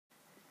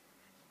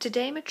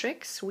Today,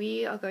 Matrix,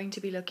 we are going to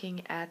be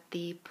looking at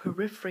the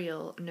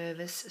peripheral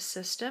nervous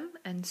system.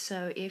 And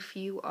so if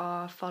you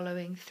are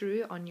following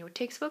through on your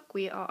textbook,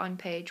 we are on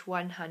page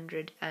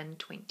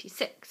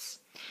 126.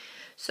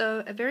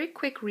 So a very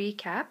quick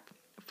recap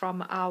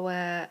from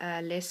our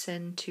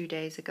lesson 2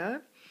 days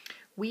ago.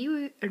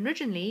 We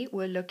originally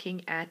were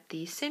looking at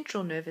the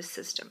central nervous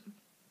system,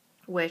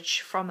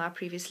 which from our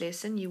previous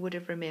lesson you would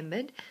have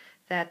remembered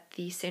that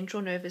the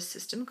central nervous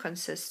system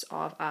consists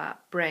of our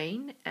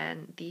brain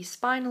and the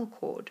spinal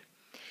cord.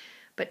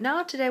 But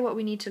now today what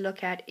we need to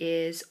look at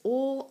is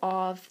all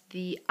of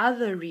the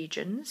other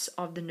regions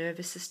of the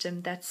nervous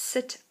system that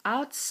sit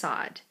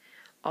outside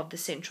of the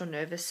central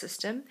nervous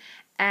system.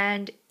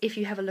 And if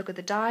you have a look at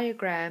the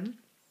diagram,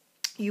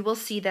 you will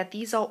see that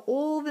these are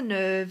all the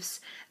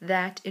nerves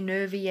that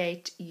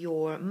innervate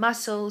your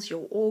muscles,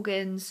 your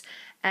organs,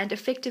 and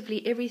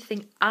effectively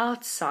everything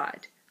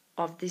outside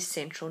of the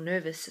central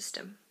nervous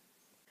system.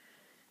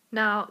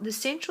 Now, the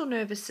central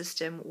nervous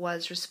system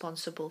was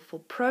responsible for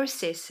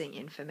processing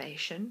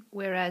information,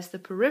 whereas the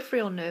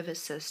peripheral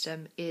nervous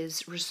system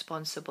is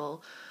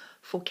responsible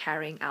for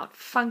carrying out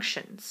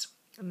functions.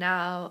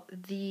 Now,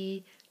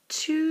 the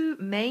two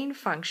main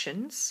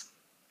functions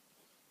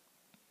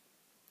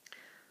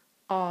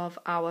of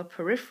our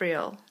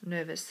peripheral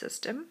nervous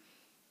system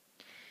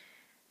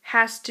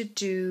has to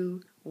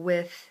do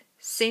with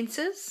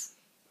senses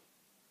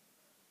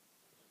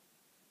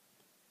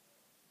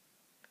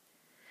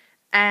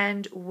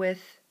and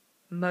with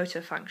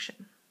motor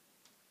function.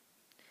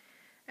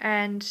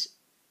 And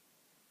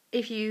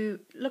if you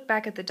look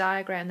back at the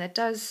diagram, that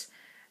does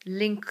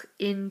link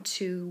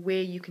into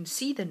where you can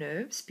see the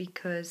nerves,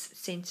 because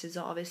senses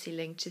are obviously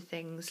linked to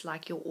things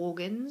like your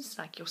organs,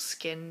 like your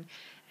skin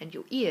and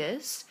your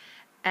ears,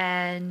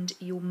 and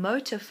your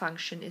motor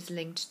function is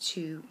linked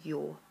to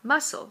your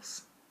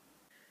muscles.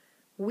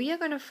 We are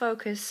going to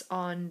focus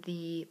on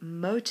the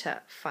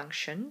motor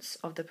functions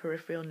of the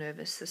peripheral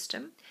nervous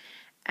system.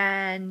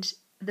 And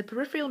the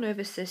peripheral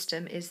nervous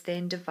system is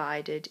then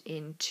divided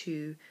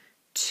into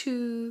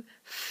two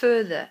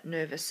further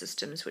nervous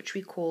systems, which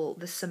we call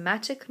the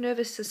somatic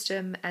nervous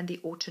system and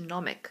the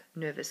autonomic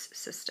nervous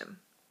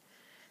system.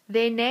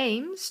 Their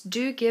names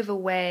do give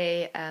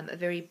away a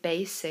very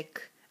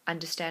basic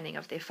understanding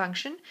of their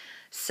function.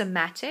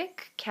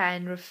 Somatic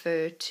can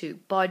refer to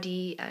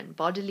body and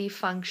bodily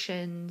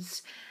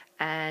functions,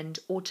 and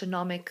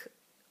autonomic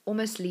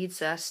almost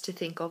leads us to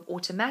think of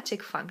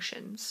automatic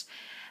functions.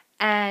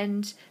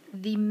 And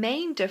the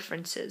main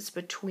differences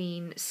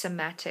between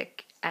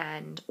somatic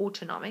and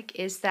autonomic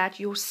is that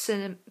your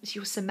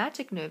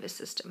somatic nervous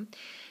system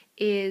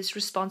is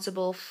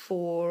responsible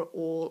for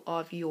all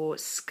of your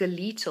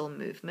skeletal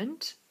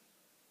movement.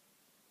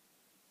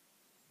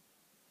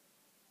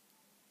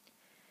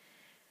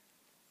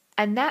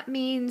 And that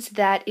means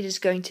that it is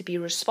going to be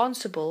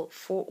responsible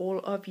for all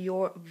of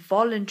your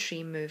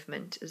voluntary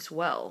movement as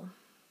well.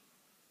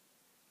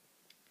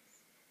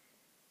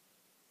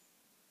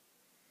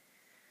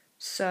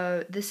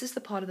 So this is the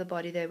part of the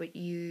body that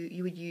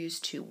you would use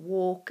to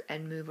walk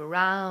and move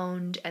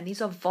around, and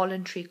these are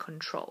voluntary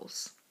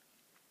controls.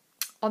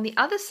 On the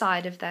other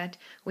side of that,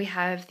 we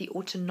have the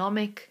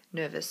autonomic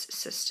nervous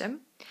system,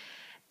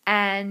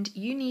 and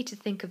you need to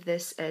think of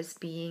this as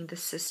being the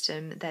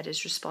system that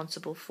is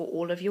responsible for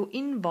all of your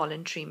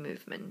involuntary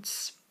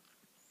movements.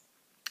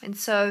 And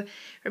so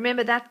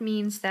remember, that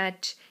means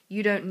that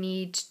you don't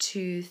need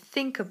to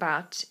think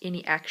about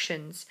any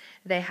actions.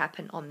 They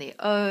happen on their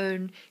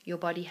own. Your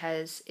body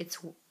has its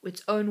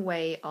own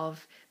way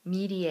of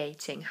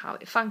mediating how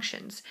it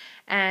functions.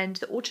 And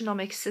the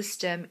autonomic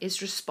system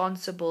is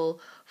responsible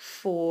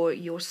for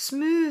your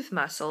smooth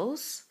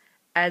muscles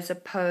as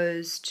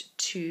opposed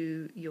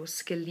to your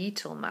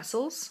skeletal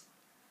muscles.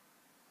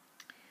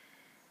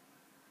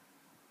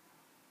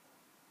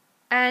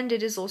 And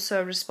it is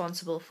also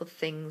responsible for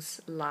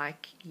things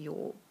like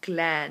your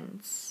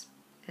glands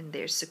and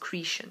their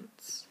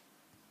secretions.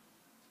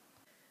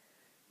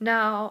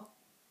 Now,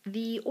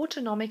 the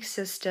autonomic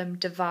system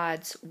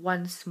divides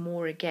once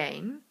more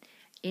again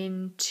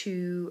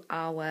into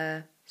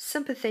our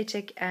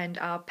sympathetic and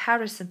our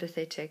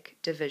parasympathetic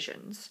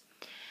divisions.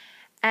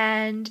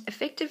 And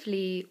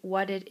effectively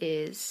what it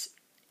is,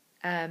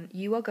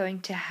 you are going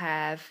to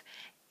have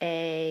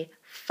a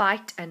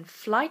fight and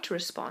flight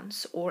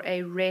response or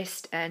a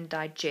rest and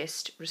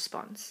digest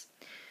response.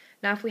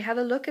 Now, if we have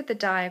a look at the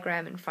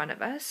diagram in front of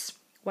us,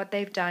 what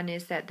they've done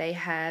is that they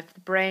have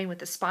the brain with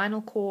the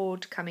spinal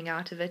cord coming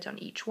out of it on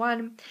each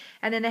one,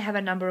 and then they have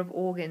a number of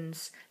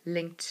organs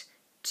linked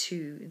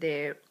to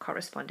their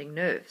corresponding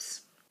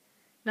nerves.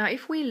 Now,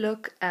 if we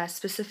look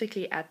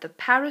specifically at the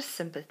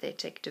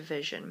parasympathetic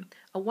division,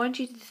 I want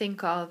you to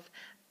think of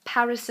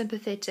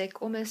parasympathetic,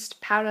 almost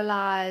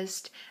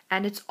paralyzed,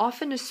 and it's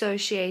often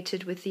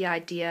associated with the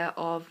idea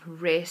of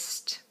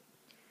rest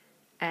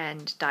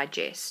and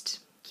digest,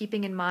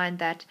 keeping in mind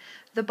that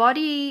the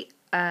body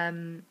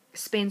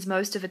spends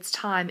most of its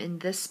time in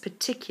this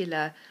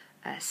particular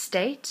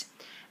state,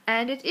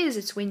 And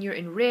it's when you're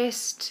in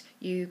rest,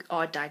 you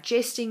are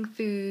digesting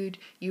food,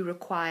 you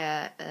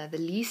require the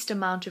least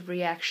amount of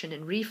reaction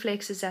and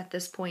reflexes at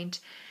this point.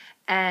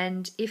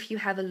 And if you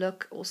have a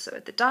look also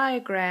at the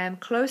diagram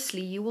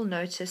closely, you will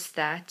notice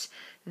that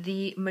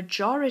the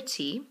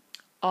majority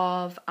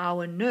of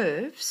our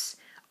nerves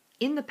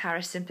in the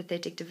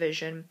parasympathetic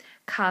division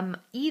come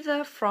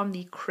either from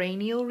the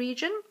cranial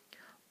region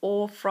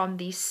or from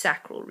the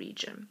sacral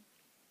region.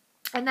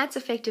 And that's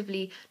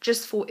effectively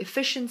just for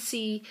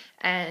efficiency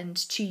and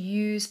to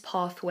use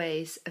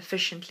pathways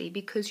efficiently,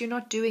 because you're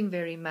not doing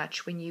very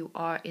much when you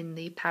are in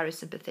the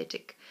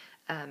parasympathetic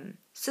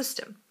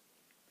system.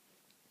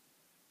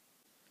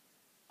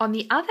 On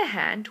the other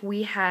hand,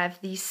 we have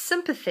the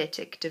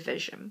sympathetic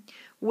division,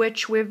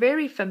 which we're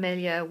very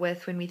familiar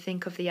with when we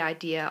think of the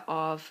idea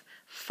of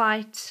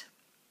fight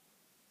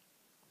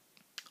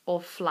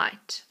or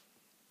flight.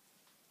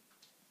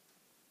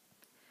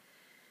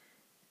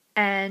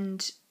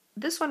 And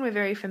this one we're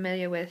very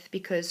familiar with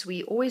because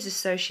we always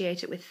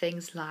associate it with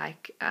things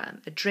like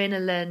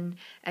adrenaline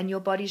and your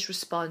body's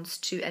response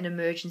to an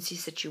emergency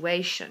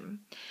situation.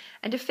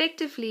 And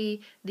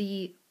effectively,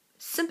 the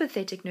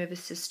sympathetic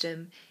nervous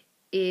system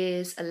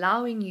is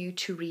allowing you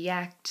to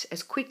react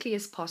as quickly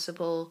as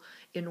possible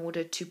in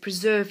order to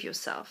preserve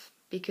yourself.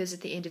 Because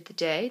at the end of the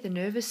day, the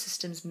nervous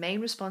system's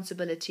main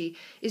responsibility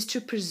is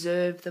to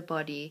preserve the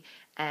body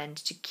and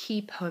to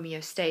keep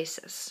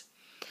homeostasis.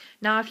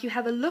 Now, if you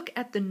have a look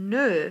at the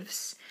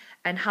nerves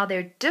and how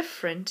they're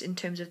different in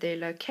terms of their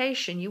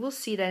location, you will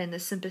see that in the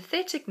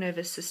sympathetic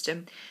nervous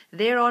system,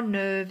 there are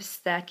nerves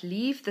that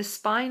leave the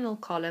spinal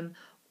column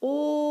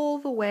all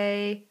the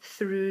way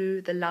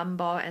through the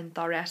lumbar and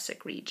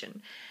thoracic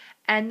region.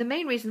 And the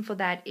main reason for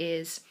that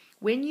is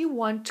when you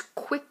want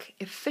quick,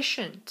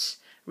 efficient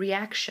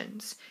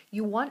reactions,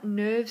 you want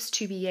nerves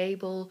to be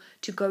able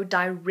to go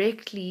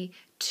directly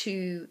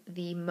to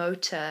the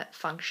motor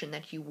function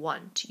that you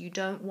want. You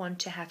don't want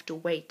to have to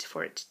wait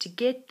for it to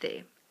get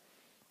there.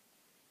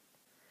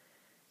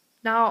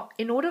 Now,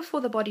 in order for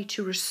the body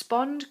to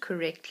respond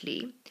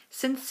correctly,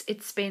 since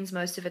it spends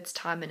most of its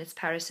time in its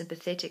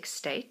parasympathetic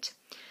state,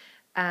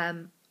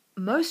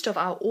 most of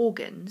our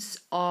organs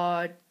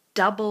are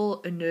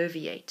double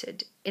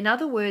innervated. In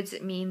other words,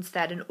 it means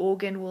that an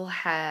organ will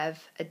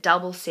have a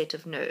double set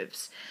of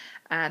nerves.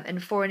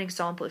 And for an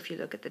example, if you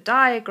look at the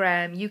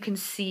diagram, you can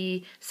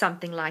see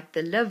something like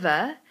the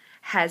liver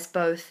has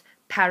both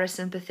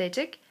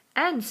parasympathetic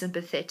and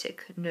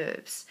sympathetic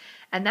nerves.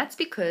 And that's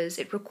because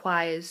it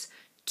requires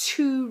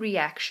two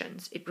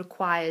reactions. It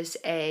requires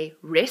a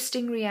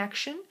resting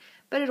reaction,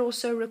 but it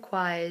also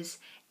requires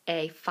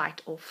a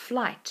fight or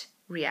flight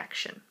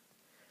reaction.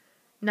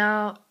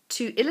 Now,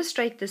 to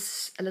illustrate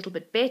this a little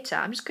bit better,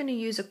 I'm just going to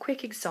use a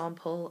quick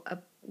example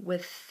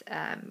with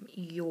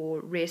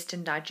your rest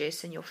and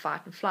digest and your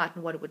fight and flight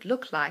and what it would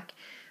look like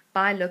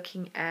by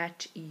looking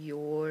at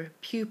your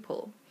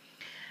pupil.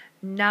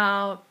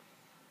 Now,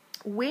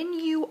 when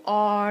you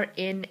are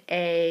in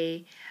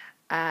a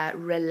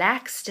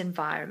relaxed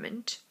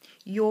environment,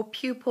 your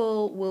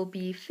pupil will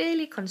be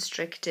fairly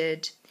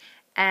constricted,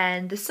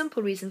 and the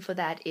simple reason for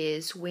that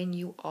is when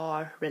you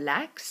are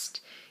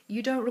relaxed,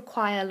 you don't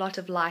require a lot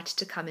of light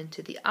to come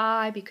into the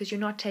eye because you're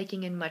not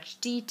taking in much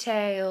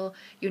detail,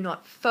 you're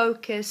not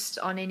focused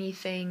on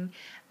anything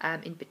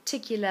in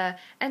particular,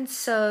 and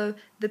so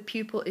the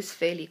pupil is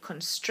fairly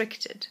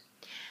constricted.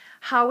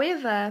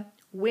 However,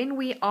 when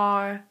we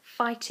are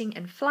fighting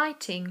and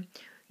flighting,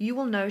 you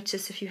will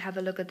notice if you have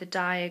a look at the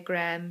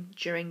diagram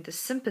during the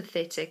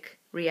sympathetic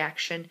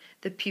reaction,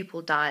 the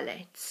pupil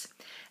dilates.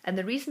 And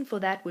the reason for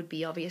that would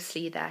be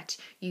obviously that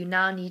you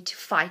now need to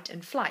fight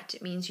and flight.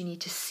 It means you need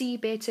to see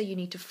better, you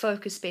need to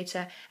focus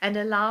better, and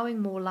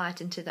allowing more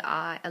light into the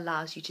eye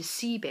allows you to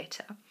see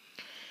better.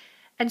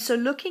 And so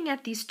looking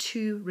at these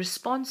two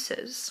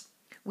responses,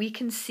 we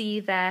can see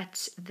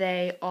that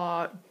they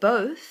are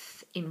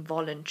both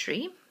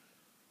involuntary.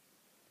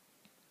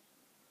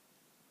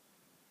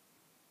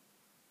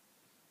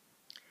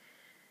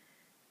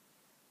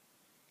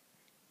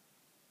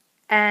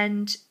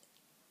 And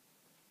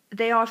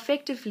they are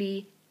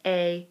effectively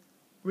a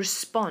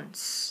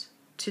response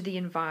to the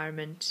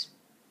environment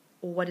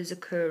or what is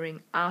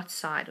occurring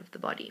outside of the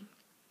body.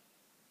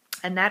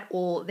 And that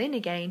all then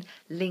again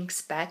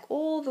links back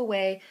all the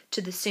way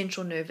to the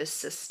central nervous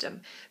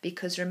system.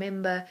 Because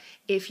remember,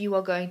 if you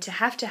are going to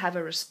have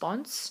a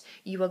response,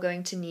 you are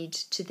going to need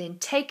to then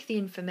take the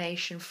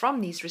information from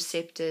these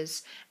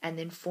receptors and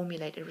then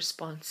formulate a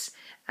response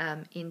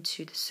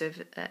into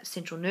the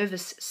central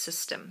nervous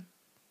system.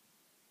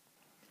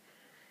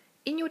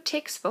 In your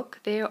textbook,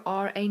 there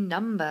are a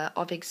number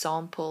of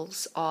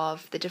examples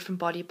of the different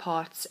body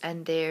parts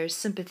and their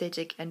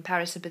sympathetic and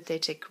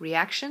parasympathetic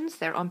reactions.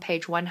 They're on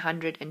page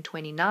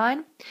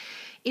 129.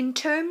 In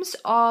terms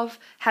of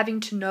having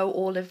to know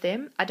all of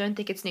them, I don't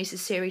think it's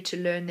necessary to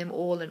learn them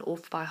all and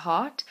off by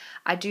heart.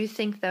 I do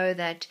think, though,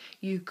 that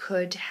you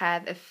could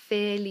have a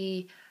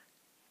fairly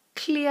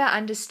clear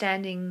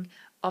understanding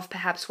of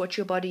perhaps what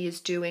your body is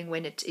doing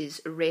when it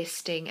is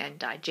resting and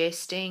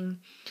digesting,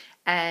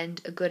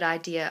 and a good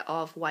idea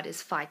of what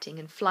is fighting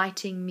and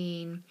flighting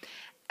mean.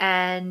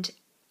 And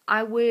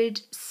I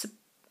would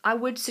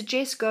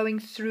suggest going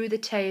through the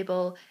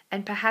table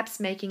and perhaps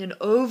making an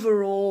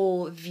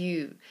overall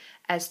view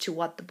as to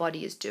what the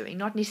body is doing,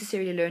 not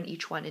necessarily learn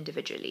each one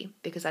individually,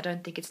 because I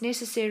don't think it's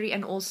necessary.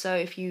 And also,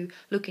 if you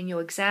look in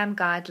your exam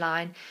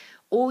guideline,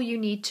 all you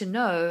need to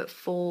know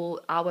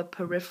for our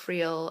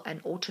peripheral and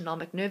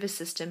autonomic nervous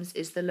systems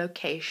is the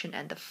location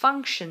and the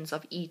functions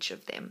of each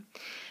of them.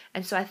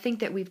 And so I think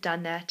that we've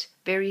done that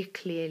very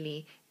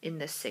clearly in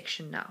this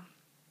section now.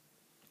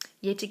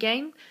 Yet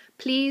again,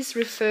 please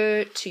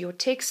refer to your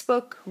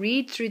textbook,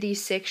 read through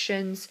these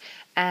sections,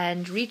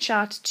 and reach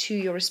out to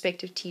your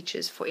respective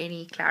teachers for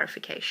any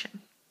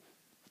clarification.